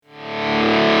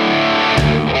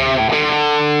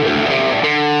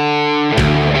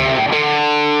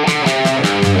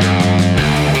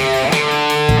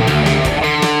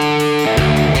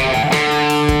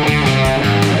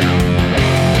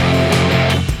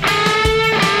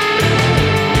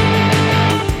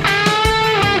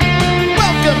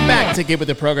to Get With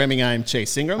The Programming. I'm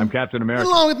Chase Ingram. I'm Captain America.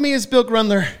 And along with me is Bill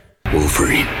Grundler.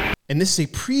 Wolverine. And this is a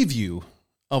preview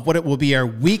of what it will be our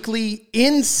weekly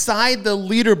Inside the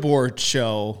Leaderboard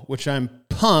show, which I'm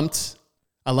pumped.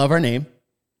 I love our name.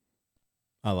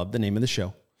 I love the name of the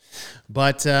show.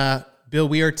 But, Bill,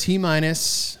 we are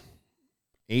T-minus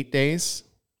 8 days.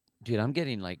 Dude, I'm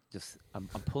getting I'm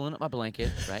pulling up my blanket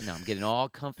right now. I'm getting all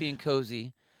comfy and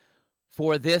cozy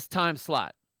for this time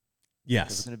slot.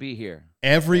 Yes. It's going to be here.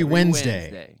 Every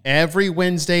Wednesday. Every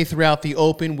Wednesday throughout the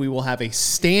Open, we will have a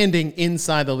standing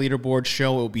Inside the Leaderboard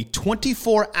show. It will be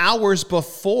 24 hours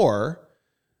before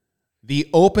the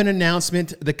Open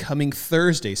announcement the coming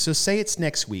Thursday. So say it's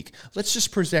next week. Let's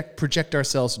just project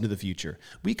ourselves into the future.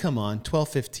 We come on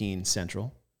 12:15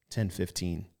 Central,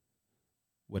 10:15,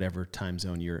 whatever time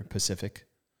zone you're Pacific.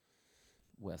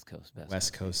 West Coast.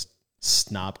 West Coast,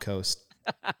 Snob Coast.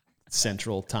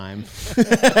 Central time.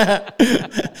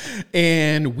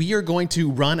 And we are going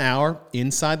to run our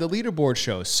Inside the Leaderboard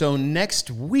show. So next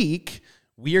week,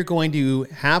 we are going to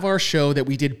have our show that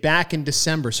we did back in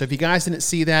December. So if you guys didn't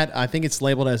see that, I think it's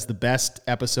labeled as the best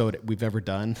episode we've ever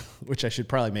done, which I should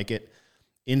probably make it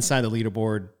Inside the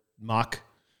Leaderboard mock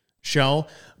show.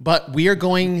 But we are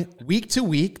going week to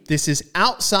week. This is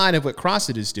outside of what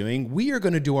CrossFit is doing. We are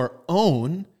going to do our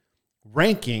own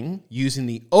ranking using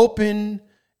the Open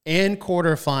and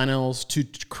Quarterfinals to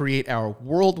create our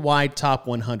worldwide top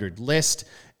 100 list,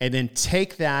 and then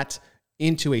take that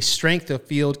into a strength of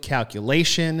field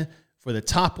calculation for the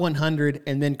top 100,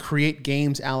 and then create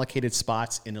games allocated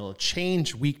spots, and it'll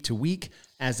change week to week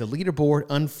as the leaderboard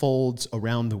unfolds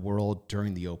around the world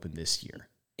during the Open this year.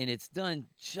 And it's done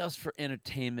just for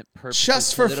entertainment purposes.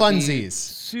 Just for funsies.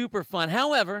 Super fun.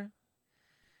 However,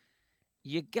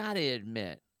 you got to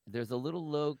admit, there's a little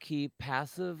low-key,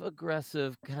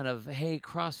 passive-aggressive kind of, hey,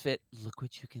 CrossFit, look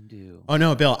what you can do. Oh,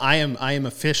 no, Bill, I am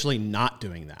officially not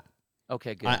doing that.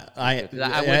 Okay, good. I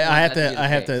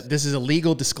have to, this is a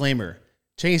legal disclaimer.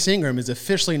 Chase Ingram is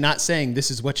officially not saying this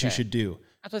is what you should do.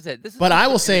 That's what I said. But I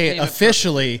will say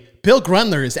officially, Bill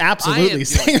Grundler is absolutely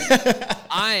saying that.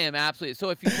 I am absolutely. So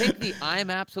if you take the I am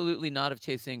absolutely not of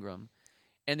Chase Ingram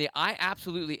and the I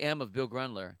absolutely am of Bill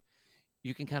Grundler,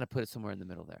 you can kind of put it somewhere in the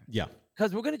middle there. Yeah.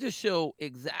 Because we're going to just show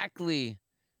exactly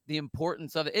the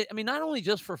importance of it. I mean, not only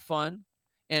just for fun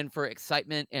and for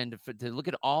excitement and to look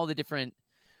at all the different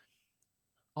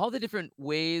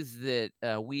ways that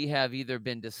we have either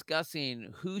been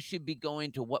discussing who should be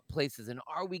going to what places, and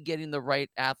are we getting the right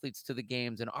athletes to the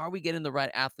games, and are we getting the right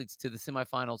athletes to the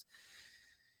semifinals,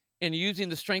 and using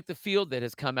the strength of field that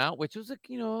has come out, which was,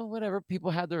 whatever.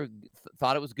 People had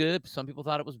thought it was good. Some people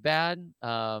thought it was bad,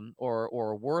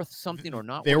 or worth something or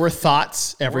not. There were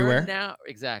thoughts everywhere. Now,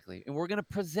 exactly. And we're going to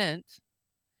present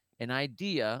an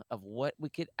idea of what we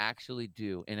could actually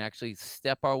do and actually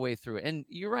step our way through it. And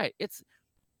you're right. It's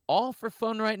all for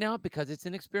fun right now because it's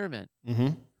an experiment. Mm-hmm.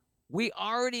 We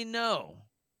already know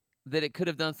that it could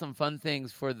have done some fun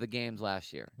things for the games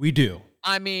last year. We do.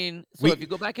 I mean, if you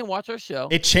go back and watch our show,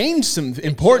 it changed some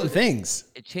important things.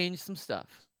 It changed some stuff.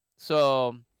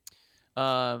 So,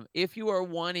 if you are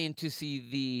wanting to see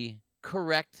the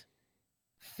correct,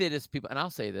 fittest people, and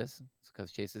I'll say this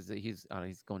because Chase is he's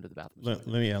going to the bathroom. Let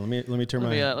me turn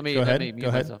my. Go ahead. Go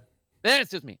ahead. Then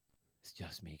it's just me. It's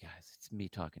just me, guys. It's me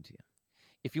talking to you.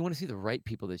 If you want to see the right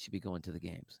people that should be going to the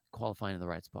games, qualifying in the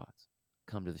right spots,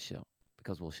 come to the show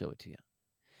because we'll show it to you.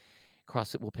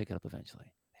 CrossFit will pick it up eventually.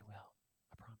 They will.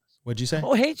 I promise. What'd you say?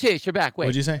 Oh, hey, Chase, you're back. Wait.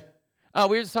 What'd you say? Oh,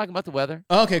 we were just talking about the weather.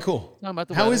 Oh, okay, cool.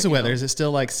 How is the weather? Is it still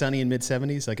like sunny in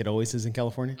mid-70s like it always is in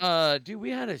California? Dude,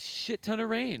 we had a shit ton of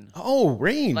rain. Oh,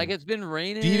 rain. Like it's been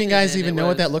raining. Do you guys even know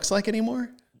what that looks like anymore?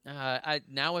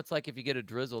 Now it's like if you get a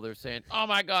drizzle, they're saying, "Oh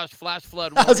my gosh, flash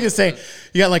flood." I was gonna say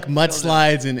you got like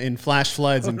mudslides and flash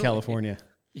floods in California.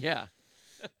 Yeah.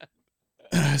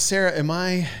 Sarah, am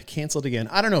I canceled again?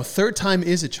 I don't know. Third time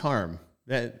is a charm.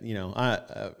 That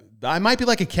I might be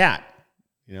like a cat.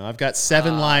 I've got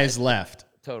 7 lives left.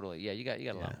 Totally. Yeah, you got a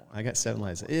lot more. I got 7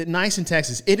 lives. Nice in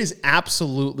Texas. It is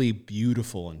absolutely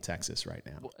beautiful in Texas right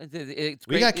now. Well, it's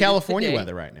we got California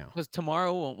weather right now. Because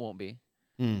tomorrow won't be.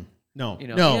 No.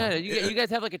 Yeah, you guys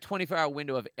have like a 24-hour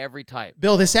window of every type.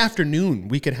 Bill, this afternoon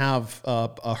we could have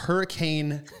a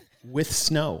hurricane with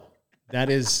snow. That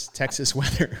is Texas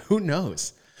weather. Who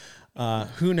knows?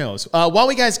 While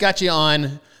we guys got you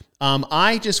on,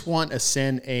 I just want to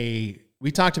send we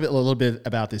talked a little bit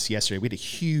about this yesterday. We had a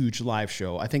huge live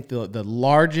show. I think the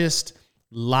largest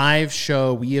live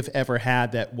show we have ever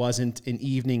had that wasn't an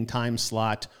evening time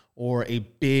slot or a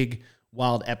big,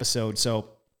 wild episode. So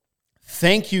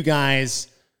thank you guys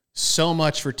so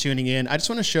much for tuning in. I just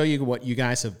want to show you what you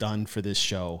guys have done for this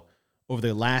show over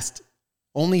the last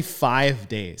Only 5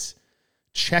 days.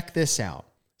 Check this out.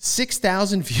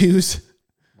 6,000 views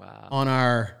on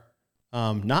our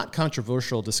not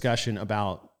controversial discussion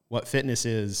about what fitness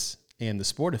is and the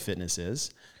sport of fitness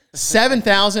is.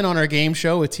 7,000 on our game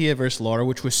show with Tia versus Laura,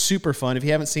 which was super fun. If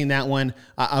you haven't seen that one,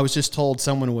 I was just told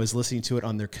someone was listening to it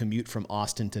on their commute from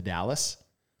Austin to Dallas,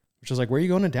 which was like, where are you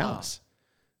going to Dallas?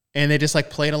 And they just like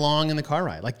played along in the car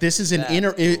ride. Like this is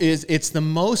it's the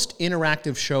most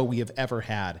interactive show we have ever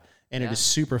had. And it is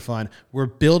super fun. We're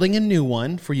building a new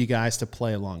one for you guys to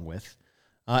play along with.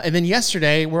 And then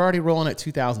yesterday, we're already rolling at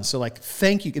 2,000. So like,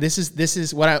 thank you. This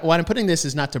is what I'm putting this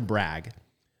is not to brag.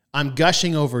 I'm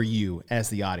gushing over you as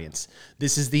the audience.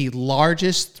 This is the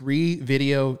largest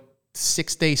 3-video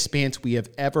 6-day span we have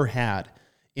ever had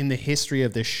in the history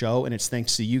of this show. And it's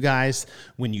thanks to you guys.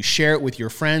 When you share it with your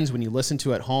friends, when you listen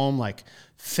to it at home, like,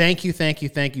 thank you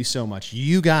so much.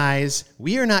 You guys,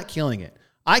 we are not killing it.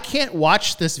 I can't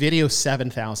watch this video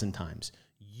 7,000 times.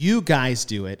 You guys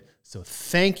do it. So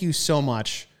thank you so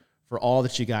much for all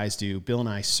that you guys do. Bill and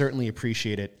I certainly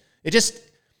appreciate it.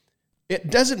 It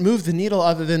doesn't move the needle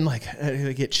other than like,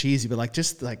 I get cheesy, but like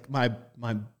just like my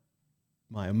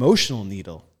emotional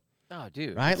needle. Oh,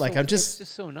 dude. Right? Like it's just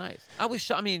so nice.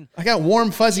 I got warm,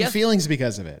 fuzzy feelings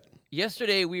because of it.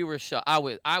 Yesterday we were shocked.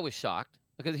 I was shocked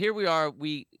because here we are.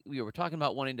 We were talking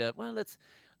about wanting to, let's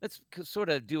sort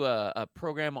of do a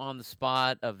program on the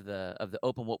spot of the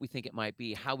Open, what we think it might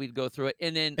be, how we'd go through it.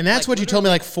 And that's what you told me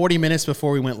like 40 minutes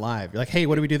before we went live. You're like, hey,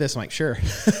 what do we do this? I'm like, sure.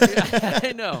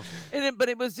 I know. But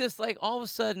it was just like all of a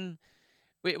sudden,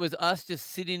 it was us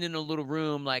just sitting in a little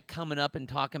room, like coming up and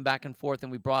talking back and forth.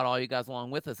 And we brought all you guys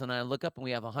along with us. And I look up and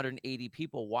we have 180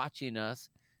 people watching us,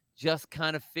 just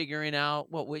kind of figuring out,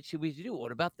 what should we do?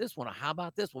 What about this one? Or how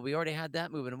about this? Well, we already had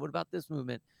that movement. And what about this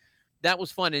movement? That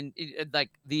was fun. And like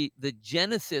the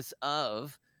genesis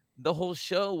of the whole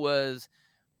show was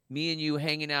me and you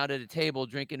hanging out at a table,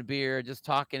 drinking a beer, just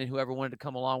talking, and whoever wanted to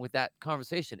come along with that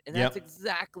conversation. And that's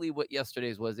exactly what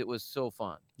yesterday's was. It was so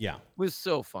fun. Yeah. It was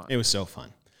so fun. It was so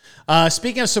fun.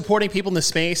 Speaking of supporting people in the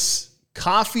space,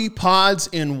 Coffee Pods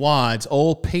and Wads,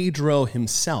 old Pedro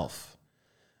himself.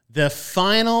 The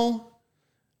final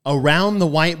Around the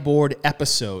Whiteboard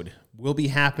episode will be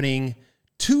happening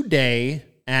today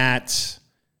at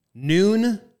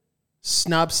noon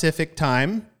Snobcific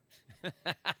time,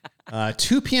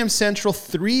 2 p.m. Central,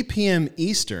 3 p.m.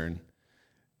 Eastern.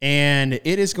 And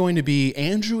it is going to be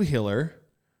Andrew Hiller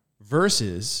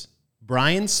versus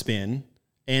Brian Spin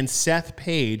and Seth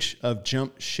Page of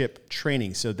Jump Ship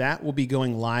Training. So that will be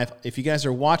going live. If you guys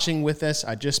are watching with us,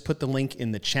 I just put the link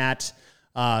in the chat.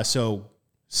 So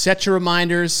set your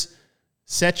reminders,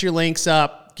 set your links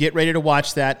up. Get ready to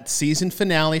watch that season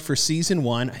finale for season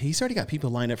 1. He's already got people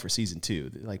lined up for season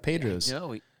 2. Like Pedro's.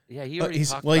 He already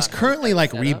he's currently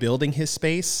like rebuilding his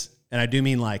space. And I do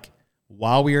mean like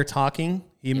while we are talking,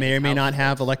 he may or may not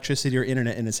have electricity or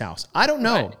internet in his house. I don't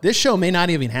know. Right. This show may not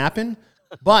even happen.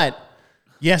 But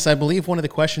yes, I believe one of the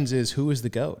questions is who is the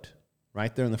GOAT?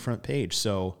 Right there on the front page.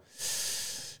 So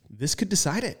this could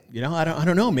decide it. You know, I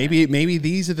don't know. Maybe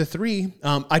these are the 3.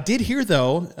 I did hear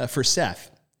though, for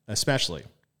Seth especially,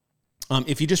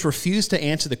 if you just refuse to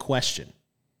answer the question,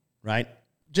 right?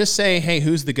 Just say, hey,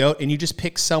 who's the GOAT? And you just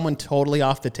pick someone totally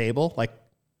off the table. Like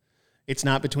it's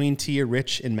not between Tia,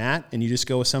 Rich, and Matt, and you just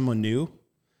go with someone new.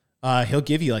 He'll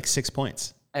give you like 6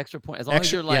 points. Extra point. As long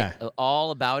as you're like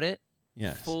all about it.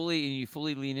 Yes. You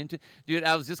fully lean into it. Dude,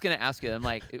 I was just going to ask you. I'm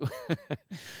like,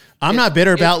 I'm not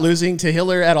bitter about losing to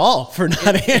Hiller at all for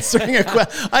not answering a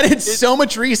question. I did so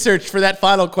much research for that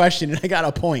final question, and I got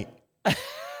a point.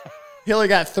 Hiller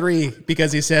got 3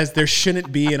 because he says there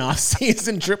shouldn't be an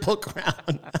off-season Triple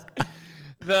Crown.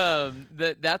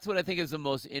 That's what I think is the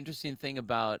most interesting thing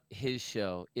about his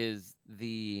show is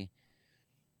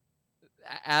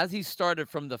as he started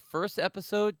from the first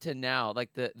episode to now, like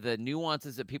the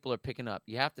nuances that people are picking up.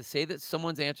 You have to say that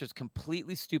someone's answer is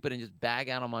completely stupid and just bag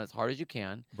at them on as hard as you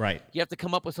can. Right. You have to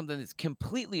come up with something that's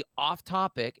completely off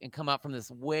topic and come out from this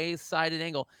way-sided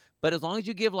angle. But as long as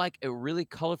you give like a really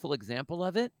colorful example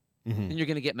of it, then you're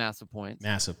going to get massive points.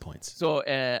 Massive points. So,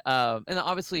 and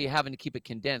obviously having to keep it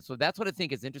condensed. So that's what I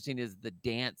think is interesting is the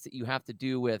dance that you have to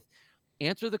do with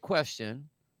answer the question,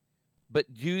 but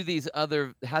have these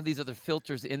other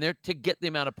filters in there to get the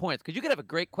amount of points. Because you can have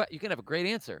a great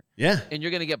answer. Yeah. And you're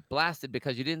going to get blasted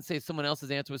because you didn't say someone else's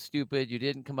answer was stupid. You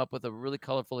didn't come up with a really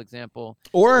colorful example.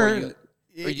 Or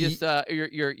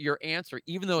your answer,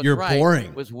 even though it's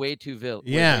boring, was way too vanilla.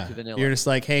 You're just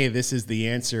like, hey, this is the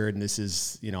answer, and this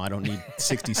is, I don't need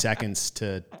 60 seconds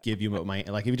to give you what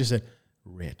if you just said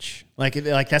Rich, like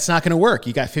that's not going to work.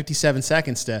 You got 57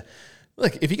 seconds to.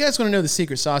 Look, if you guys want to know the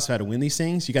secret sauce of how to win these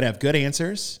things, you got to have good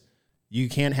answers. You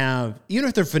can't have, even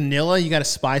if they're vanilla, you got to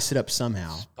spice it up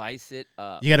somehow. Spice it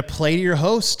up. You got to play to your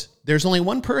host. There's only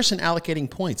one person allocating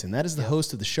points, and that is the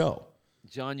host of the show.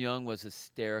 John Young was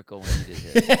hysterical when he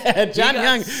did this. John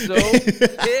Young. So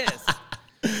pissed.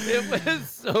 It was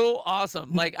so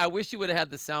awesome. Like, I wish you would have had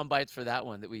the sound bites for that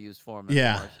one that we used for him.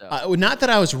 Yeah. Not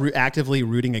that I was actively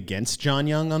rooting against John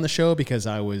Young on the show because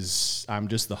I'm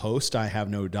just the host. I have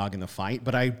no dog in the fight,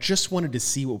 but I just wanted to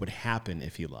see what would happen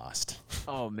if he lost.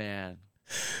 Oh, man.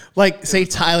 Like, say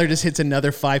Tyler just hits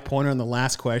another 5-pointer on the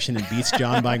last question and beats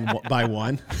John by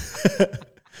one.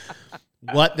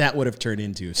 What that would have turned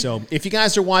into. So if you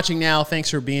guys are watching now,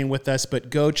 thanks for being with us, but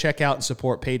go check out and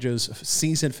support Pedro's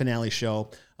season finale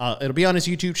show. It'll be on his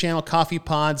YouTube channel, Coffee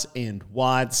Pods and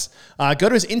Wads. Go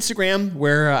to his Instagram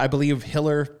where I believe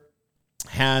Hiller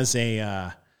has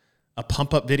a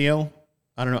pump-up video.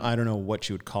 I don't know what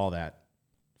you would call that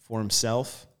for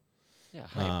himself. Yeah,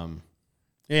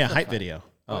 hype. Hype video.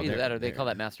 Either that or they call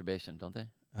that masturbation, don't they?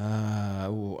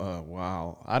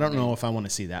 Wow. I don't know if I want to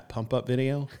see that pump up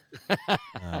video.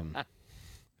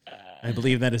 I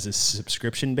believe that is a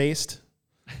subscription based.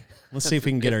 Let's see if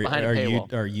we can get our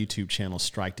YouTube channel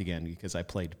striked again because I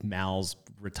played Mal's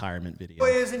retirement video.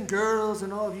 Boys and girls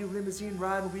and all of you limousine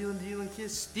riding, wheeling, dealing,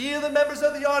 kiss, stealing members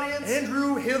of the audience,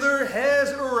 Andrew Hiller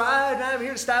has arrived. I'm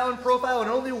here to style and profile in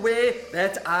only way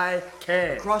that I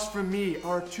can. Across from me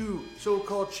are two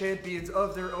so-called champions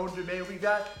of their own domain. We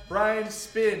got Brian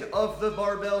Spin of the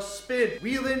Barbell Spin,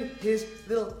 wheeling his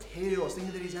little tails,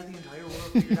 thinking that he's got the entire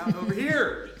world figured out over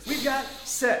here. We've got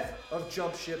Seth of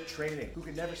Jump Ship Training, who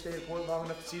can never stay at port long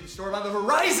enough to see the story on the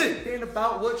horizon and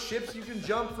about what ships you can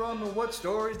jump from and what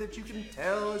stories that you can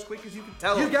tell as quick as you can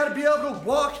tell them. You gotta be able to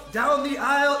walk down the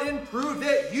aisle and prove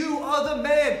that you are the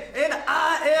man, and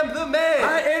I am the man.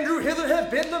 I, Andrew Hiller,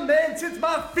 have been the man since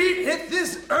my feet hit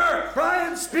this earth.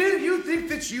 Brian Spin, you think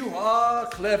that you are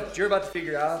clever, but you're about to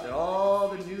figure out that all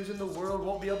the news in the world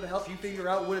won't be able to help you figure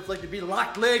out what it's like to be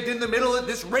lock-legged in the middle of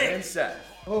this ring. And Seth.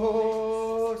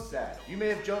 Oh, Seth, you may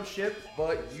have jumped ship,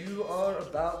 but you are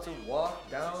about to walk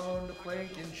down the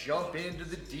plank and jump into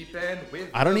the deep end with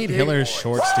I don't need Hiller's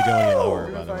shorts to go any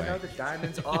lower, by the way. Find out the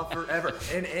diamonds are forever,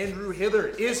 and Andrew Hiller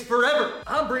is forever.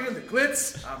 I'm bringing the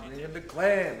glitz, I'm bringing the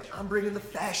glam, I'm bringing the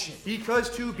fashion.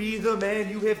 Because to be the man,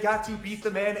 you have got to beat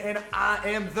the man, and I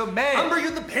am the man. I'm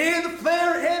bringing the pain, the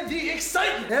flair, and the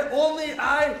excitement that only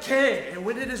I can. And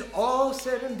when it is all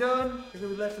said and done, you're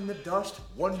gonna be left in the dust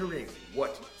wondering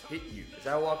what hit you. As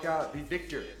I walk out, the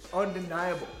victor,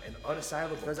 undeniable and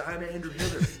unassailable, because I'm Andrew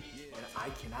Hiller, and I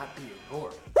cannot be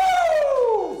ignored.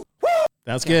 Woo!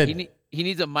 That was good. He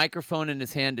needs a microphone in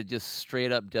his hand to just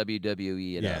straight up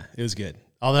WWE it up. Yeah, it was good.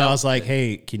 Although I was like,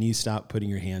 hey, can you stop putting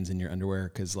your hands in your underwear?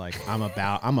 Because like I'm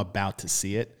about to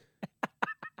see it.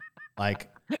 Like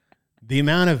the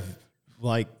amount of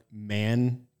like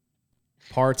man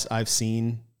parts I've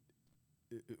seen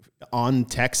on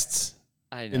texts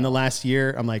in the last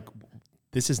year, I'm like,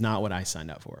 this is not what I signed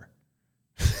up for.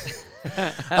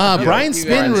 Brian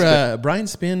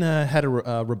Spin had a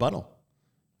rebuttal.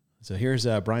 So here's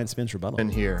Brian Spin's rebuttal.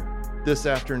 And here this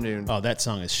afternoon. Oh, that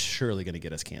song is surely going to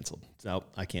get us canceled. No,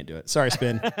 I can't do it. Sorry,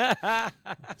 Spin.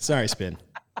 Sorry, Spin.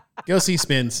 Go see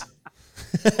Spins.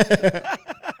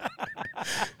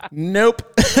 Nope.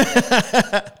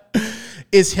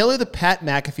 Is Hiller the Pat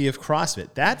McAfee of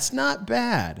CrossFit? That's not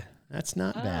bad. That's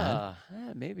not bad.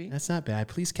 Maybe. That's not bad.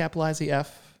 Please capitalize the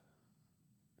F.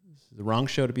 This is the wrong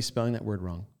show to be spelling that word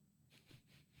wrong.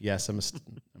 Yes, I'm a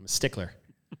stickler.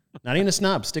 Not even a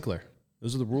snob, stickler.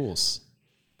 Those are the rules.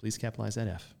 Please capitalize that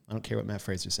F. I don't care what Matt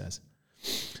Fraser says.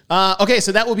 Okay,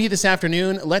 so that will be this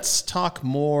afternoon. Let's talk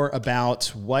more about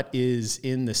what is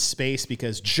in the space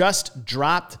because just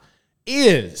dropped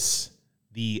is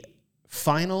the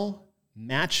final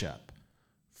matchup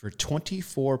for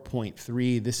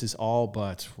 24.3. This is all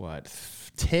but,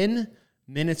 10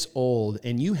 minutes old,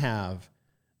 and you have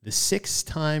the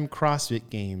 6-time CrossFit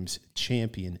Games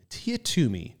champion, Tia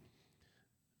Toomey,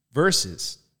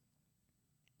 versus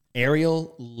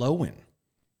Ariel Lowen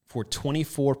for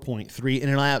 24.3,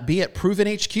 and it'll be at Proven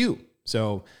HQ.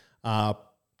 So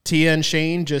Tia and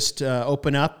Shane just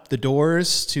open up the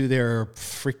doors to their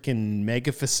freaking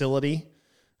mega facility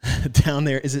down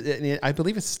there. I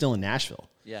believe it's still in Nashville.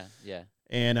 Yeah.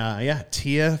 And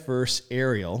Tia versus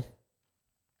Ariel.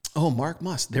 Oh, Mark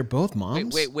Must. They're both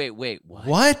moms? Wait.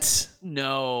 What?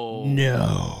 No.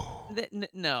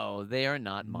 No, they are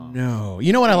not moms. No.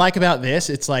 You know what I like about this?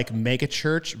 It's like mega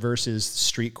church versus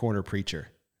street corner preacher.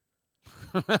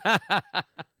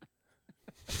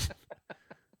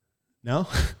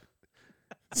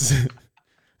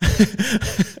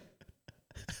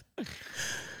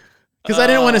 Because I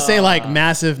didn't want to say like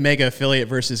massive mega affiliate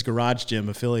versus garage gym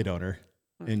affiliate owner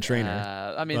and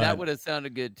trainer. I mean, that would have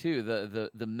sounded good too.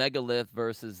 The megalith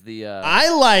versus the. I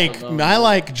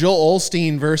like Joel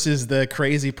Osteen versus the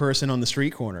crazy person on the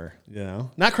street corner. You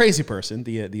know, not crazy person,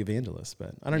 the evangelist.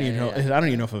 But I don't even know. I don't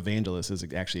even know if evangelist is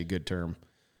actually a good term.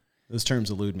 Those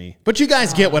terms elude me. But you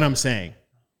guys get what I'm saying.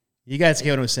 You guys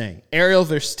get what I'm saying. Ariel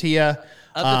versus Tia.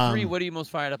 Of the three, what are you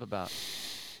most fired up about?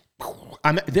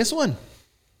 This one.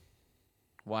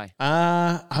 Why?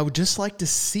 I would just like to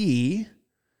see.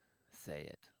 Say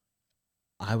it.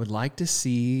 I would like to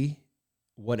see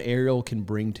what Ariel can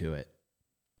bring to it.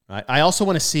 I also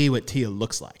want to see what Tia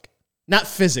looks like. Not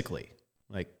physically,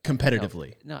 like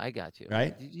competitively. No, I got you.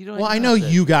 Right? You don't well, I know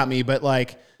you got me, but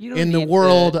like in the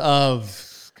world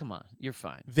of... Come on, you're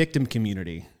fine. Victim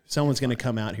community. Someone's going to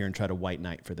come out here and try to white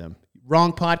knight for them.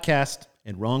 Wrong podcast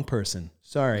and wrong person.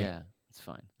 Sorry. Yeah, it's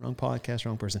fine. Wrong podcast,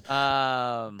 wrong person.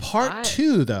 Part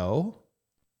 2, though...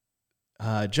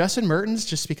 Justin Mertens,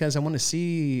 just because I want to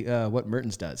see what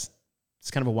Mertens does. It's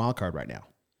kind of a wild card right now,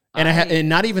 and and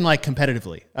not even like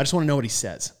competitively. I just want to know what he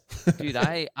says. Dude,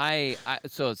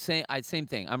 same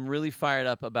thing. I'm really fired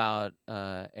up about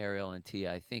Ariel and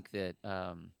Tia. I think that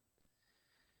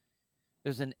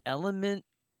there's an element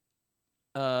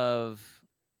of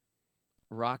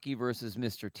Rocky versus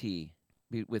Mr. T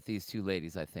with these two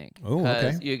ladies, I think. Oh,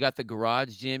 okay. You got the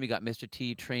garage gym, you got Mr.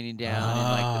 T training down in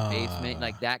like the basement,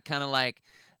 like that kind of like,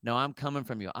 no, I'm coming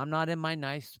from you. I'm not in my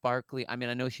nice sparkly. I mean,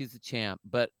 I know she's the champ,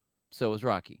 but so is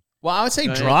Rocky. Well, I would say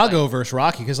Drago versus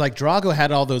Rocky, because like Drago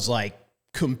had all those like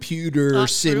computer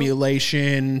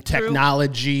simulation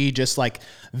technology, just like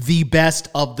the best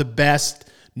of the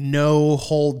best, no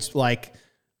holds like.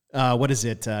 What is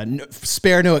it?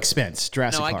 Spare no expense.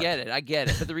 Jurassic Park. I get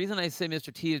it. But the reason I say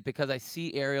Mr. T is because I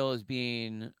see Ariel as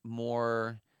being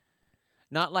more,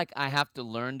 not like I have to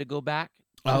learn to go back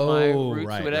to my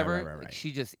roots or whatever. Right. Like,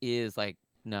 she just is like,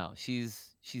 no,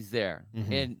 she's there.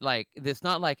 Mm-hmm. And like, it's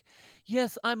not like,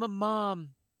 yes, I'm a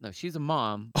mom. No, she's a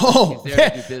mom. Oh, she's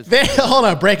there to do business. Hold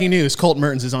on. Breaking news. Colton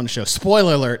Mertens is on the show.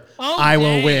 Spoiler alert. I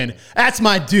will win. That's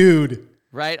my dude.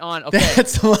 Right on. Okay.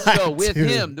 That's so with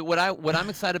him, what I'm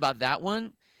excited about that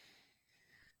one,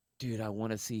 dude, I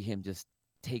want to see him just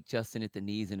take Justin at the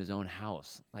knees in his own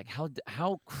house. Like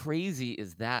how crazy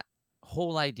is that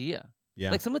whole idea?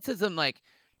 Yeah. Like someone says something like,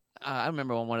 I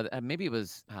remember on one of the, maybe it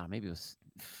was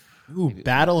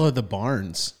Battle of the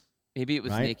Barns. Maybe it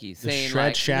was right? Nikki the saying Shred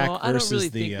like, Shack I don't really versus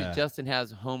think that Justin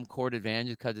has home court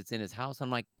advantage because it's in his house. I'm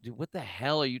like, dude, what the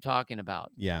hell are you talking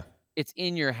about? Yeah. It's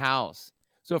in your house.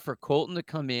 So for Colton to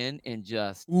come in and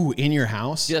just in your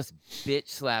house, just bitch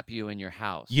slap you in your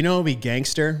house, you know, be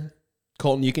gangster,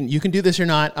 Colton. You can do this or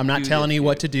not. I'm not telling you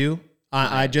what to do.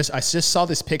 I just saw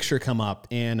this picture come up,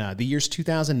 and the year's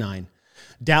 2009.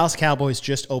 Dallas Cowboys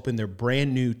just opened their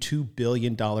brand new $2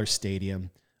 billion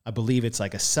stadium. I believe it's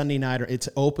like a Sunday night, or it's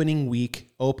opening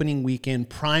weekend,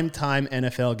 primetime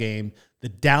NFL game. The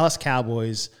Dallas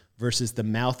Cowboys versus the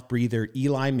mouth breather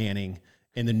Eli Manning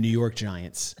and the New York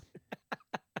Giants.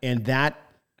 And that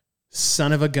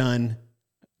son of a gun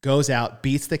goes out,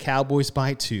 beats the Cowboys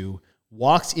by 2,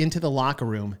 walks into the locker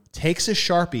room, takes a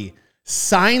Sharpie,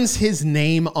 signs his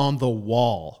name on the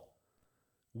wall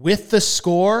with the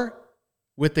score,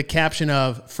 with the caption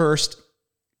of first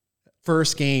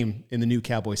game in the new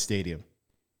Cowboys Stadium.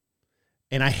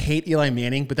 And I hate Eli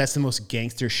Manning, but that's the most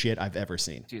gangster shit I've ever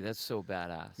seen. Dude, that's so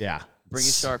badass. Yeah. Bring a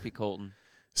Sharpie, Colton.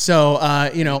 So,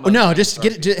 just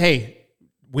get it. Hey,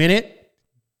 win it.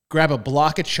 Grab a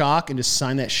block of chalk and just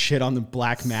sign that shit on the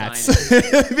black mats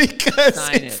because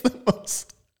it's the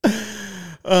most.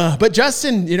 But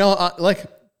Justin, like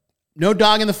no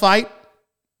dog in the fight.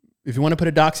 If you want to put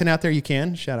a dachshund out there, you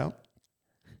can. Shout out.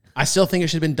 I still think it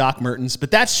should have been Doc Mertens,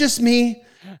 but that's just me.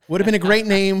 Would have been a great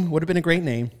name.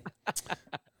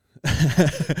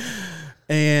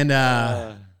 And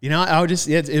I would just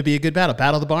it'd be a good battle.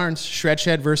 Battle of the Barns. Shred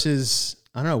Shed versus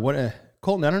I don't know what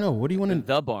Colton. I don't know. What do you want to?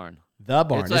 The Barn. The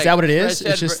Barn. Is that what it is?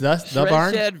 It's just the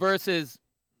Barn? Shed versus,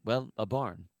 a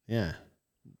barn. Yeah.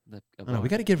 We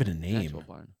got to give it a name.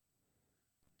 Barn.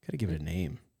 Got to give it a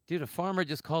name. Dude, a farmer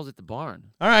just calls it the barn.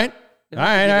 All right.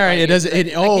 It doesn't.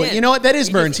 You know what? That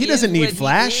is Burns. He doesn't need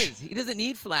flash. He doesn't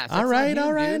need flash. All right.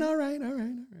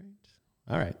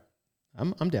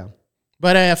 I'm down.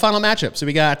 But final matchup. So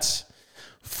we got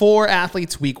 4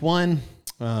 athletes week 1.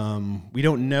 We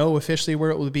don't know officially where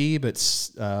it will be, but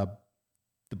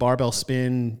the barbell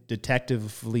spin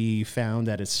detectively found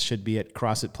that it should be at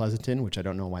CrossFit Pleasanton, which I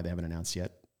don't know why they haven't announced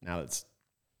yet. Now it's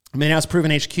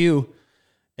Proven HQ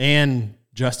and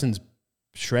Justin's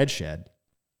Shred Shed.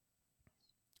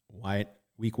 Why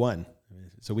week 1?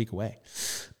 It's a week away.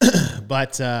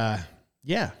 But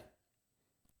yeah,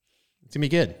 it's gonna be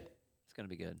good. It's gonna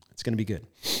be good. It's gonna be good.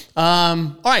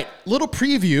 All right, little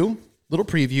preview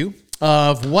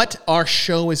of what our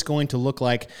show is going to look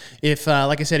like. If,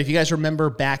 like I said, if you guys remember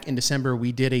back in December,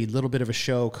 we did a little bit of a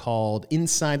show called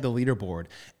Inside the Leaderboard,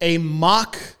 a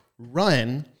mock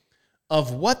run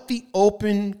of what the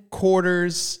open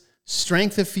quarters,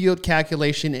 strength of field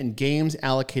calculation, and games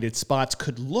allocated spots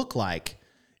could look like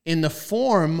in the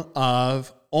form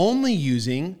of only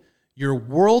using your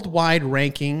worldwide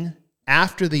ranking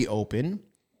after the open,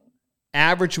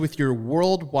 average with your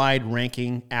worldwide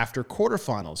ranking after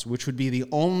quarterfinals, which would be the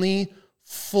only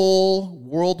full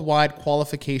worldwide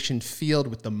qualification field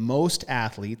with the most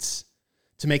athletes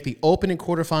to make the open and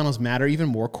quarterfinals matter even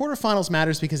more. Quarterfinals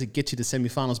matters because it gets you to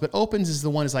semifinals, but opens is the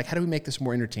one is like, how do we make this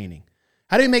more entertaining?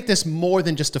 How do we make this more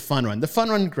than just a fun run? The fun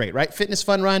run, great, right? Fitness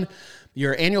fun run,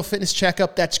 your annual fitness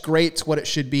checkup, that's great. It's what it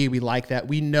should be. We like that.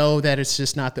 We know that it's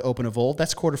just not the open of old.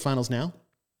 That's quarterfinals now.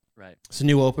 Right. It's a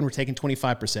new open. We're taking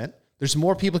 25%. There's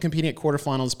more people competing at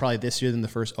quarterfinals probably this year than the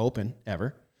first open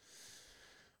ever.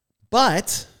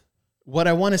 But what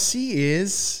I want to see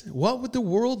is what would the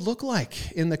world look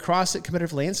like in the CrossFit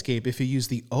competitive landscape if you use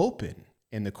the open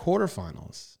and the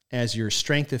quarterfinals as your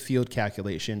strength of field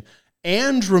calculation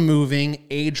and removing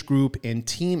age group and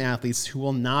team athletes who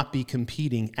will not be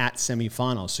competing at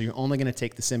semifinals. So you're only going to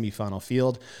take the semifinal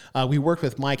field. We worked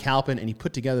with Mike Halpin, and he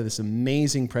put together this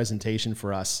amazing presentation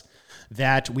for us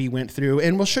that we went through.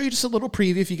 And we'll show you just a little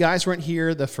preview. If you guys weren't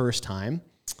here the first time,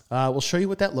 we'll show you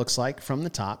what that looks like from the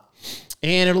top.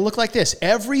 And it'll look like this.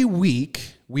 Every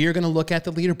week, we are going to look at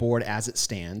the leaderboard as it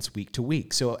stands week to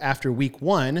week. So after week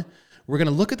 1, we're going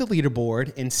to look at the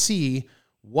leaderboard and see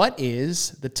what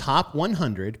is the top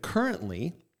 100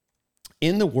 currently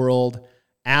in the world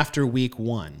after week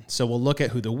 1. So we'll look at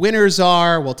who the winners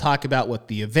are. We'll talk about what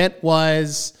the event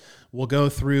was. We'll go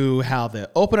through how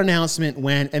the open announcement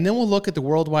went, and then we'll look at the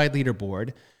worldwide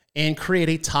leaderboard and create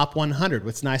a top 100.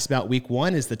 What's nice about week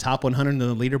 1 is the top 100 on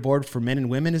the leaderboard for men and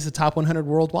women is the top 100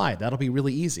 worldwide. That'll be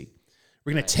really easy.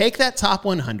 We're going to take that top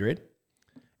 100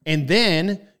 and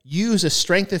then use a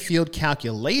strength of field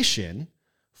calculation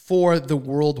for the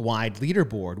worldwide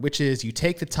leaderboard, which is you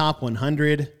take the top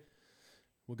 100.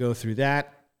 We'll go through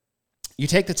that. You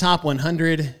take the top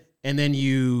 100 and then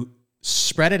you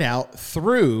spread it out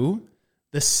through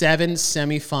the 7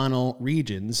 semifinal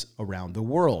regions around the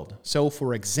world. So,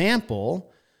 for example,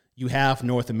 you have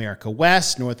North America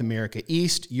West, North America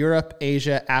East, Europe,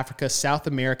 Asia, Africa, South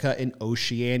America, and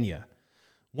Oceania.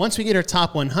 Once we get our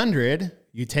top 100,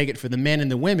 you take it for the men and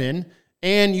the women,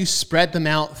 and you spread them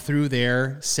out through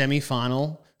their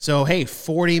semifinal. So, hey,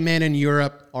 40 men in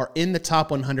Europe are in the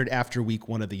top 100 after week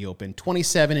 1 of the Open,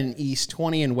 27 in East,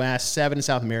 20 in West, 7 in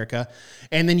South America.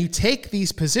 And then you take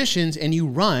these positions and you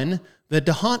run the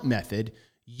DeHunt method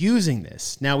using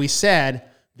this. Now, we said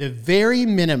the very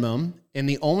minimum and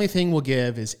the only thing we'll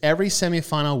give is every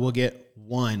semifinal will get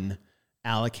 1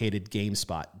 allocated game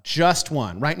spot, just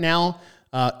 1. Right now,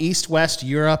 East, West,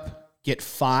 Europe get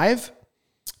 5.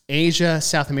 Asia,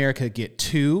 South America get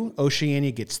 2,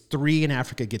 Oceania gets 3, and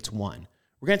Africa gets 1.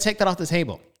 We're going to take that off the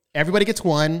table. Everybody gets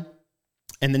 1,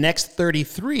 and the next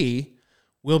 33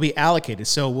 will be allocated.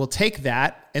 So we'll take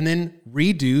that and then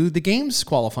redo the games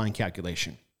qualifying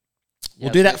calculation.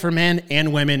 We'll do that for men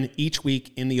and women each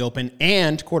week in the open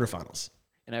and quarterfinals.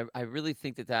 And I really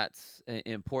think that that's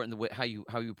important, the way how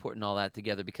you putting all that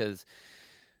together, because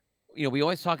we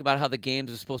always talk about how the games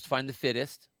are supposed to find the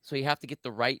fittest, so you have to get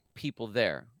the right people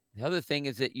there. The other thing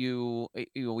is that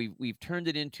we've turned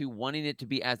it into wanting it to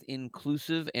be as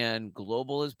inclusive and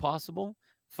global as possible.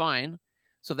 Fine.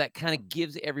 So that kind of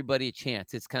gives everybody a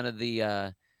chance. It's kind of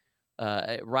the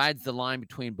it rides the line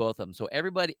between both of them. So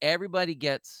everybody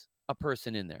gets a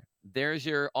person in there. There's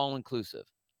your all-inclusive.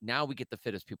 Now we get the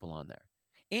fittest people on there.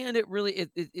 And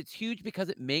it's huge because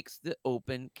it makes the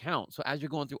open count. So as you're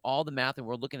going through all the math and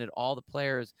we're looking at all the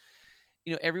players,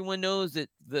 everyone knows that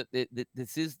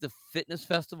this is the fitness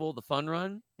festival, the fun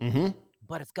run,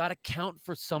 but it's got to count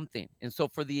for something. And so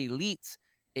for the elites,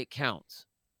 it counts.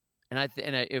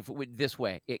 This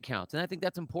way, it counts. And I think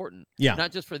that's important. Yeah.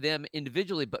 Not just for them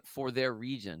individually, but for their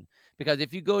region. Because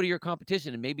if you go to your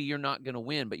competition and maybe you're not going to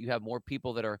win, but you have more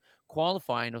people that are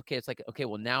qualifying, okay, it's like, okay,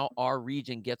 well, now our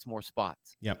region gets more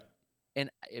spots. Yep. And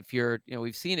if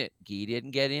we've seen it, Guy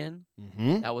didn't get in.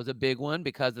 That was a big one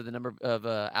because of the number of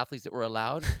athletes that were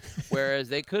allowed, whereas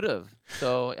they could have.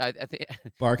 So I think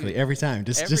Barkley every time,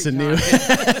 just a new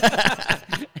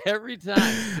every time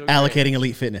allocating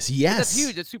elite fitness. Yes, that's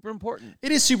huge. It's super important.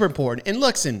 It is super important. And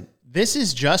listen, this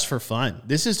is just for fun.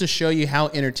 This is to show you how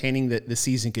entertaining the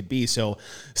season could be. So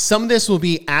some of this will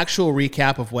be actual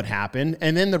recap of what happened,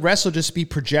 and then the rest will just be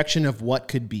projection of what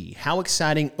could be, how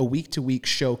exciting a week-to-week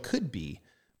show could be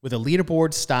with a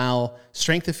leaderboard style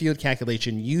strength of field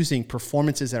calculation using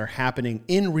performances that are happening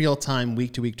in real time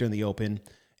week to week during the Open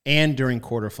and during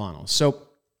quarterfinals. So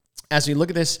as we look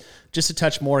at this, just to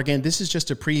touch more, again, this is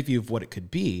just a preview of what it could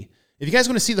be. If you guys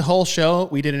want to see the whole show,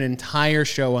 we did an entire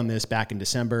show on this back in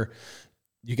December.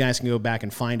 You guys can go back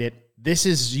and find it. This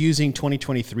is using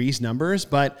 2023's numbers,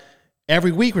 but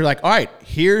every week we're like, all right,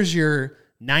 here's your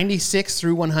 96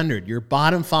 through 100, your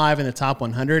bottom 5 in the top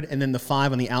 100, and then the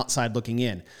 5 on the outside looking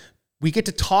in. We get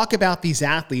to talk about these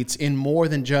athletes in more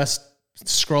than just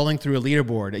scrolling through a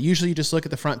leaderboard. Usually you just look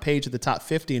at the front page of the top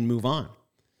 50 and move on.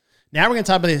 Now we're going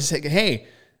to talk about this. Hey,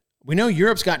 we know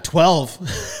Europe's got 12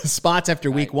 spots after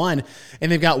week 1,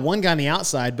 and they've got one guy on the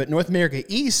outside, but North America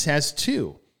East has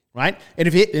 2, right? And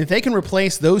if they can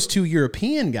replace those 2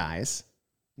 European guys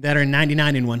that are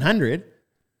 99 and 100,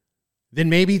 then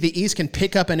maybe the East can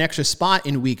pick up an extra spot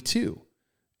in week 2.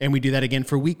 And we do that again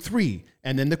for week 3,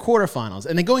 and then the quarterfinals.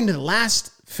 And then going to the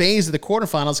last phase of the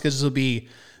quarterfinals, because this will be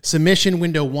submission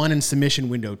window 1 and submission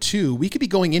window 2, we could be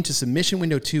going into submission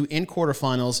window 2 in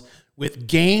quarterfinals with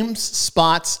games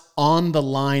spots on the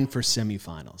line for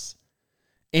semifinals,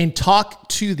 and talk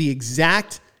to the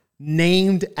exact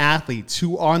named athletes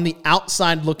who are on the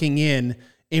outside looking in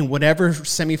whatever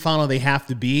semifinal they have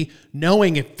to be,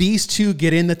 knowing if these 2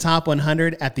 get in the top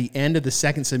 100 at the end of the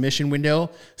second submission window,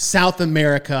 South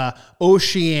America,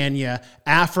 Oceania,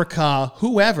 Africa,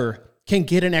 whoever can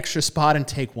get an extra spot and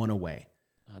take one away.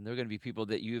 And there are going to be people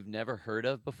that you've never heard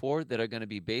of before that are going to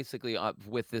be basically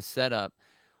with this setup,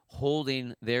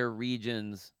 holding their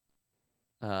region's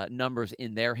numbers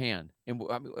in their hand. And we're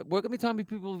going to be talking to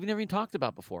people we've never even talked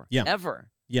about before. Yeah. Ever.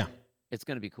 Yeah. It's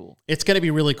going to be cool. It's going to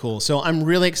be really cool. So I'm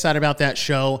really excited about that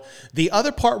show. The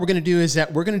other part we're going to do is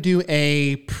that we're going to do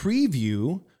a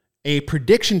preview, a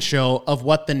prediction show of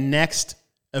what the next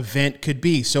event could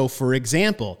be. So for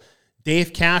example,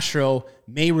 Dave Castro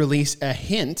may release a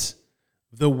hint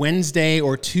the Wednesday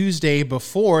or Tuesday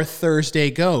before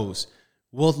Thursday goes.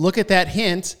 We'll look at that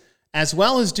hint as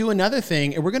well as do another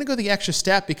thing. And we're going to go the extra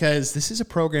step because this is a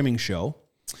programming show.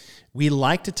 We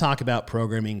like to talk about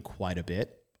programming quite a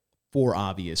bit for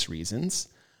obvious reasons,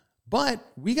 but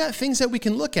we got things that we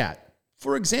can look at.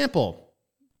 For example,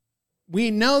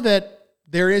 we know that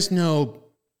there is no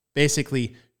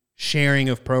basically sharing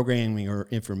of programming or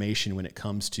information when it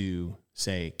comes to,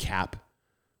 say, CAP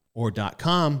or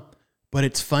 .com, but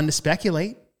it's fun to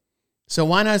speculate. So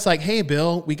why not? It's like, hey,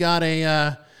 Bill, we got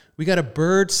a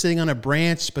bird sitting on a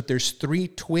branch, but there's 3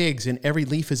 twigs and every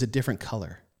leaf is a different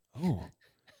color.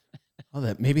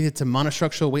 That maybe it's a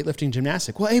monostructural weightlifting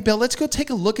gymnastic. Well, hey, Bill, let's go take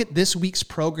a look at this week's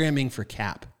programming for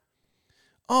CAP.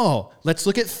 Oh, let's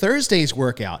look at Thursday's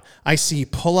workout. I see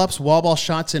pull-ups, wall ball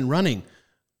shots, and running.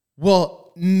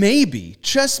 Well, maybe,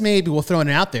 just maybe, we'll throw it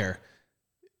out there.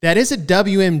 That is a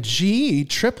WMG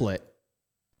triplet,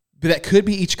 but that could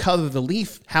be each color of the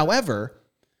leaf. However,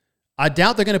 I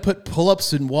doubt they're going to put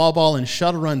pull-ups and wall ball and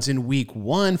shuttle runs in week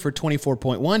 1 for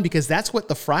 24.1 because that's what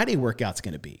the Friday workout's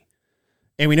going to be.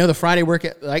 And we know the Friday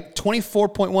workout, like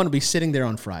 24.1 will be sitting there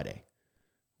on Friday.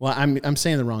 Well, I'm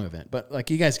saying the wrong event, but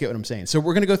like you guys get what I'm saying. So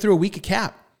we're going to go through a week of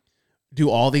CAP. Do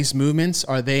all these movements,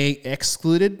 are they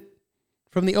excluded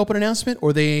from the Open announcement or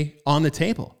are they on the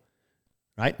table?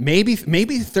 Right? Maybe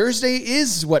Thursday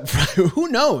is what, who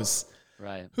knows?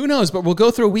 Right. Who knows? But we'll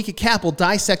go through a week of CAP. We'll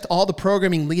dissect all the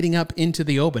programming leading up into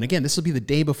the Open. Again, this will be the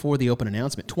day before the Open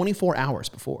announcement, 24 hours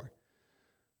before.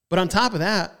 But on top of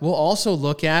that, we'll also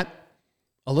look at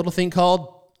a little thing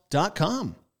called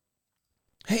 .com.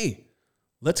 Hey,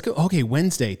 let's go. Okay,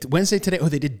 Wednesday today. Oh,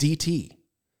 they did DT.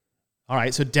 All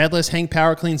right, so deadlifts, hang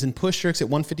power cleans, and push jerks at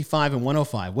 155 and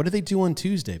 105. What did they do on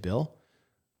Tuesday, Bill?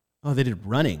 Oh, they did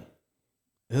running.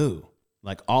 Ooh,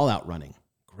 like all-out running.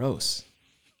 Gross.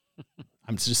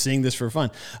 I'm just seeing this for fun.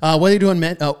 What are they doing?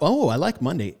 I like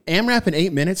Monday. AMRAP in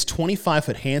 8 minutes,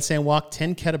 25-foot handstand walk,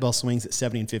 10 kettlebell swings at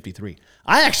 70 and 53.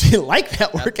 I actually like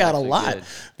that workout a lot. Good.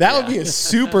 That would be a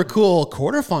super cool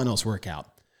quarterfinals workout,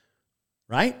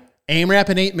 right?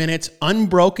 AMRAP in 8 minutes,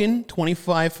 unbroken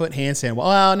 25-foot handstand.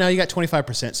 Well, no, you got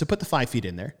 25%, so put the 5 feet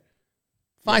in there.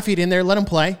 5 feet in there, let them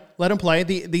play.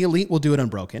 The elite will do it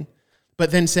unbroken.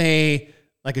 But then say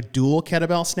like a dual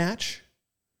kettlebell snatch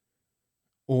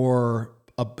or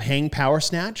a hang power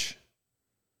snatch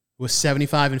with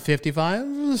 75 and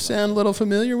 55. Sound a little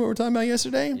familiar what we were talking about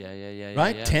yesterday? Yeah.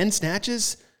 Right? Yeah. 10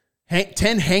 snatches,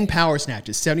 10 hang power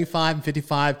snatches, 75 and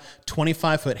 55,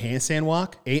 25-foot handstand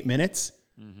walk, 8 minutes.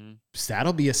 Mm-hmm.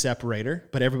 that'll be a separator,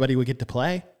 but everybody would get to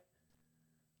play.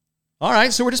 All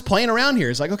right, so we're just playing around here.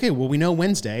 It's like, okay, well, we know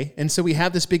Wednesday, and so we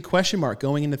have this big question mark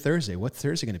going into Thursday. What's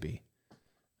Thursday going to be?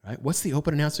 Right? What's the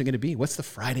open announcement going to be? What's the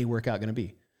Friday workout going to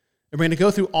be? And we're going to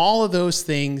go through all of those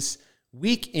things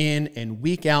week in and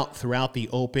week out throughout the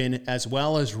Open, as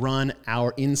well as run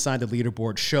our Inside the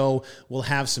Leaderboard show. We'll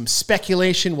have some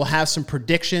speculation. We'll have some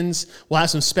predictions. We'll have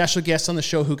some special guests on the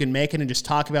show who can make it and just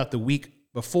talk about the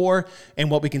week before and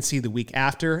what we can see the week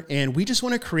after. And we just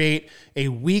want to create a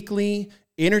weekly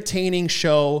entertaining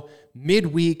show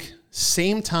midweek,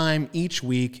 same time each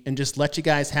week, and just let you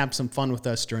guys have some fun with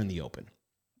us during the Open.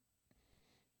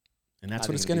 And that's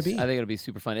what it's going to be. I think it'll be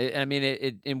super fun. And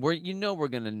we're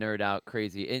going to nerd out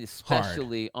crazy,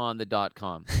 especially on the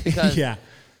 .com, because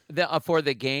for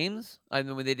the games, I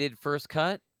mean, when they did First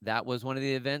Cut, that was one of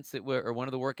the events or one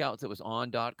of the workouts that was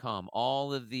on .com.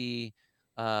 All of the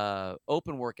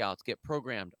open workouts get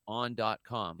programmed on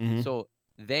 .com. Mm-hmm. So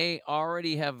they're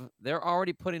already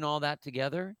putting all that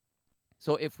together.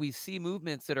 So if we see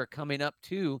movements that are coming up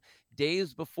 2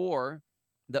 days before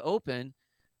the Open,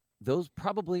 those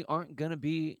probably aren't going to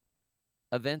be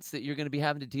events that you're going to be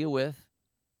having to deal with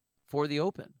for the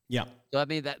Open. Yeah. So I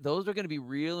mean, those are going to be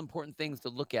real important things to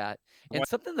look at, and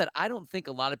something that I don't think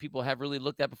a lot of people have really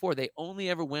looked at before. They only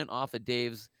ever went off of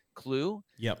Dave's clue.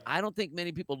 Yep. I don't think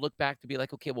many people look back to be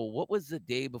like, okay, well, what was the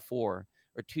day before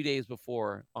or 2 days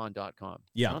before on .com?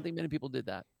 Yeah. I don't think many people did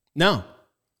that. No.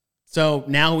 So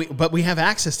now we have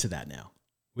access to that now.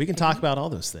 We can talk about all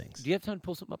those things. Do you have time to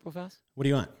pull something up real fast? What do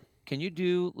you want? Can you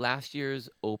do last year's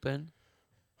Open?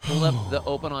 Pull up the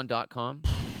Open on .com.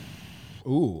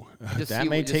 Ooh, that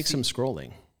may take some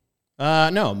scrolling.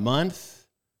 No, month,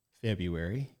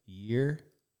 February, year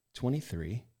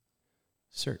 23,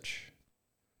 search.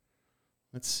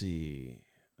 Let's see.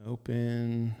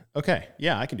 Open. Okay.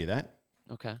 Yeah, I can do that.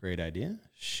 Okay. Great idea.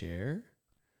 Share.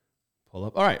 Pull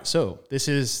up. All right. So this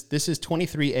is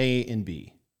 23A and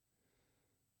B.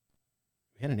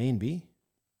 We had an A and B?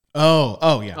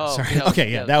 Oh yeah. Sorry. Yeah,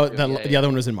 okay. Yeah. The other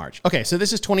one was in March. Okay. So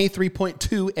this is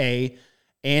 23.2A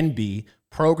and B,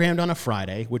 programmed on a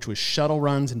Friday, which was shuttle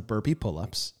runs and burpee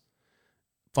pull-ups,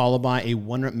 followed by a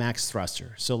 1-rep max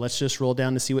thruster. So let's just roll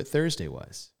down to see what Thursday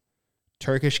was.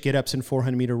 Turkish get-ups and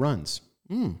 400-meter runs.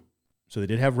 So they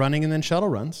did have running and then shuttle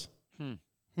runs.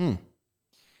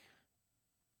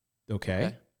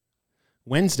 Okay.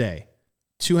 Wednesday,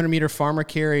 200-meter farmer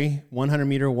carry,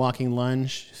 100-meter walking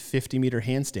lunge, 50-meter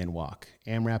handstand walk,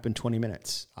 AMRAP in 20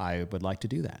 minutes. I would like to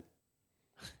do that.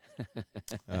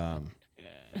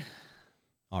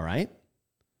 All right.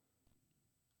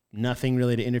 Nothing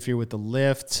really to interfere with the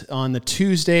lift. On the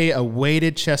Tuesday, a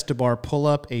weighted chest to bar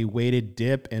pull-up, a weighted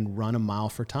dip, and run a mile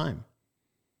for time.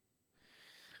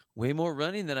 Way more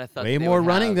running than I thought.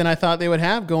 Than I thought they would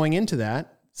have going into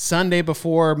that. Sunday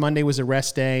before Monday was a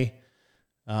rest day.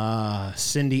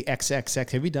 Cindy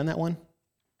XXX. Have you done that one?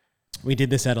 We did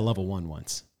this at a level 1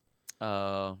 once.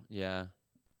 Oh, yeah.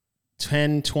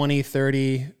 10, 20,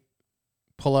 30,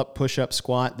 pull up, push up,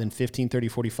 squat, then 15, 30,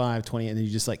 45, 20, and then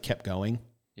you just like kept going.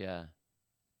 Yeah.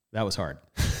 That was hard.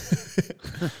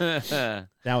 That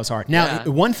was hard. Now,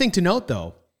 one thing to note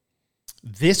though,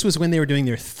 this was when they were doing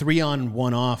their 3-on,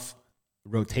 1-off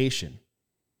rotation.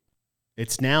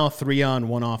 It's now 3-on,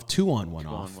 1-off, 2-on,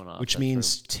 1-off, which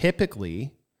means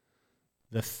typically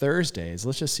the Thursdays,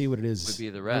 let's just see what it is. Would be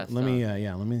the rest. Let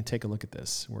me take a look at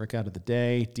this. Workout of the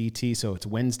day, DT. So it's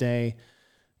Wednesday,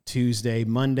 Tuesday,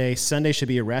 Monday. Sunday should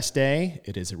be a rest day.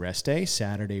 It is a rest day.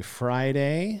 Saturday,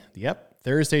 Friday. Yep.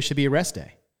 Thursday should be a rest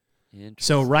day.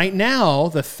 So right now,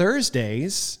 the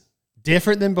Thursdays,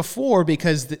 different than before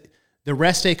because the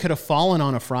rest day could have fallen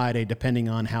on a Friday depending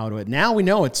on how to it. Now we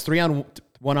know it's 3-on,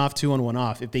 1-off, 2-on,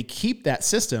 1-off. If they keep that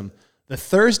system, the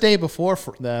Thursday before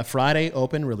the Friday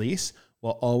Open release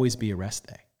will always be a rest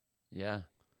day. Yeah.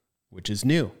 Which is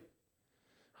new.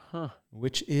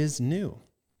 Which is new.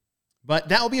 But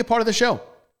that will be a part of the show.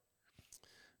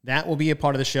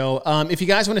 If you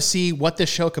guys want to see what this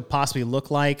show could possibly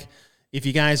look like, if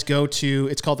you guys go to,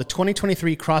 it's called the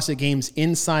 2023 CrossFit Games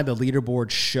Inside the Leaderboard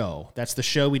show. That's the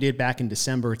show we did back in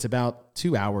December. It's about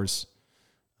 2 hours.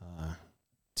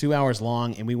 2 hours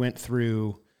long, and we went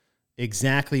through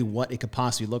exactly what it could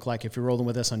possibly look like. If you're rolling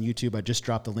with us on YouTube, I just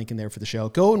dropped the link in there for the show.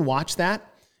 Go and watch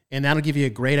that, and that'll give you a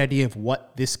great idea of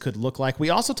what this could look like. We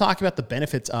also talk about the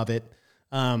benefits of it,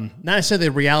 not necessarily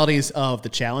the realities of the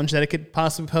challenge that it could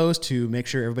possibly pose to make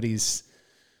sure everybody's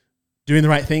doing the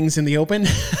right things in the Open.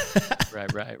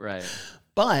 Right.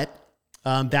 But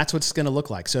that's what it's going to look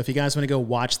like. So if you guys want to go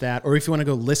watch that, or if you want to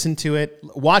go listen to it,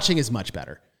 watching is much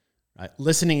better. Right?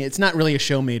 Listening, it's not really a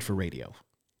show made for radio.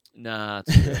 Nah,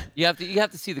 it's true. you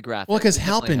have to see the graphics. Well, because It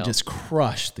definitely Halpin helps. just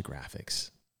crushed the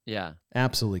graphics. Yeah.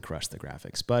 Absolutely crushed the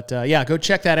graphics. But yeah, go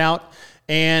check that out.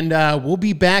 And we'll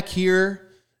be back here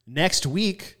next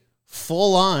week,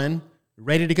 full on,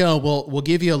 ready to go. We'll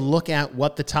give you a look at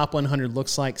what the top 100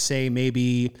 looks like, say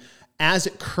maybe as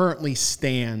it currently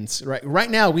stands. Right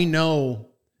now, we know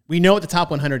what the top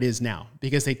 100 is now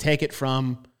because they take it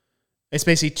from, it's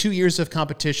basically 2 years of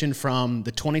competition from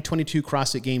the 2022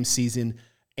 CrossFit Games season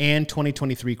and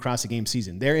 2023 CrossFit Games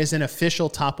season. There is an official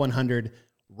top 100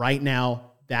 right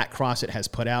now that CrossFit has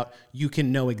put out. You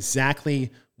can know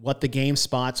exactly what the game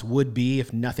spots would be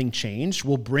if nothing changed.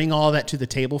 We'll bring all that to the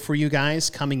table for you guys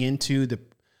coming into the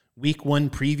week 1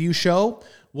 preview show.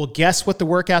 We'll guess what the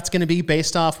workout's going to be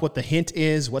based off what the hint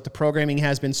is, what the programming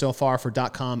has been so far for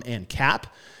 .com and CAP.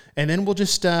 And then we'll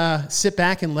just sit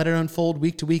back and let it unfold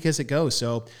week to week as it goes.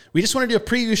 So we just want to do a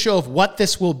preview show of what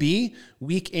this will be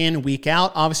week in, week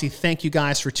out. Obviously, thank you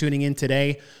guys for tuning in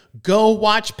today. Go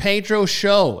watch Pedro's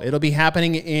show. It'll be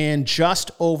happening in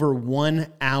just over 1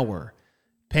 hour.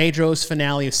 Pedro's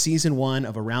finale of season 1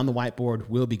 of Around the Whiteboard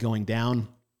will be going down.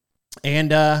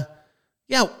 And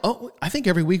yeah, I think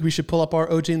every week we should pull up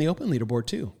our OG in the Open leaderboard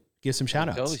too. Give some shout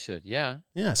outs. We should, yeah.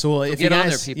 Yeah. So if you get on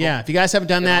guys, there, people. if you guys haven't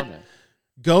done that,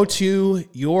 go to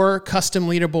your custom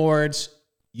leaderboards,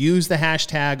 use the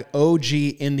hashtag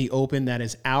OG in the Open. That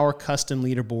is our custom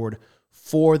leaderboard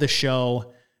for the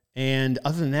show. And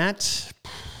other than that,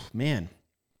 man,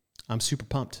 I'm super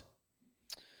pumped.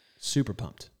 Super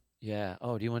pumped. Yeah.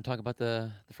 Oh, do you want to talk about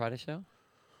the Friday show?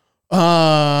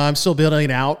 I'm still building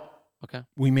it out. Okay.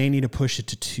 We may need to push it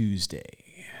to Tuesday.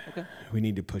 Okay. We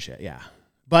need to push it, yeah.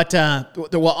 But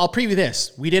well, I'll preview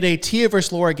this. We did a Tia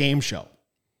versus Laura game show.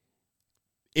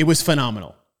 It was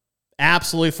phenomenal.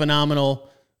 Absolutely phenomenal.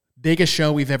 Biggest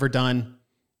show we've ever done.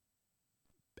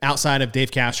 Outside of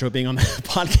Dave Castro being on the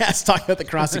podcast talking about the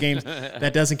CrossFit Games.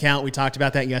 That doesn't count. We talked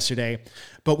about that yesterday.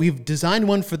 But we've designed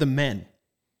one for the men.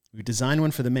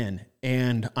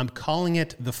 And I'm calling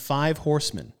it the 5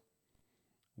 Horsemen.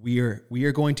 We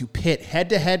are going to pit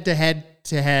head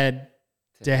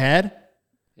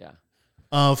Yeah.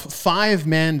 of 5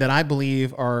 men that I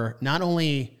believe are not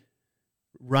only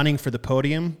running for the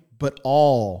podium, but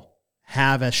all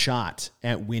have a shot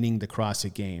at winning the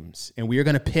CrossFit Games. And we are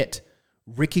going to pit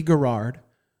Ricky Garrard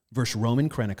versus Roman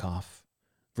Krennikov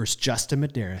versus Justin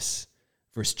Medeiros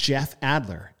versus Jeff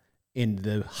Adler in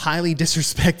the highly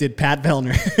disrespected Pat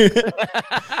Vellner.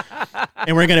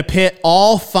 And we're going to pit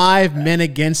all 5 men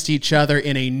against each other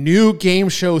in a new game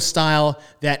show style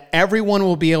that everyone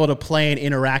will be able to play and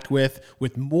interact with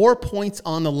more points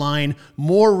on the line,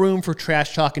 more room for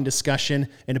trash talk and discussion,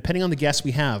 and depending on the guests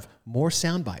we have, more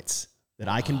sound bites that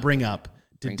I can bring up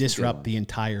to disrupt the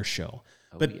entire show.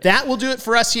 But that will do it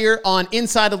for us here on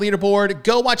Inside the Leaderboard.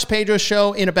 Go watch Pedro's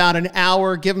show in about an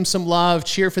hour. Give him some love.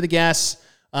 Cheer for the guests.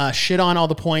 Shit on all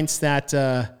the points that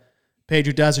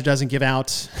Pedro does or doesn't give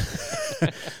out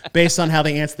based on how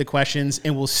they answer the questions.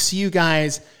 And we'll see you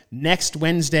guys next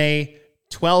Wednesday,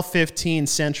 12:15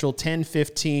 Central,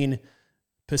 10:15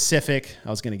 Pacific. I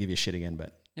was going to give you shit again,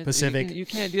 but Pacific. You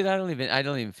can't do that. I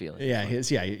don't even feel it. Yeah,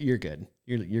 you're good.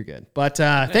 You're good. But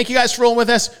thank you guys for rolling with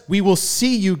us. We will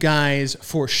see you guys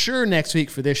for sure next week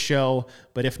for this show.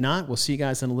 But if not, we'll see you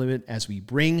guys on the limit as we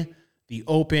bring the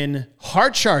Open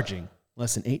hard charging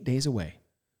less than 8 days away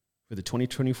for the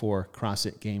 2024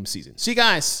 CrossFit Games season. See you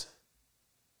guys.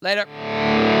 Later.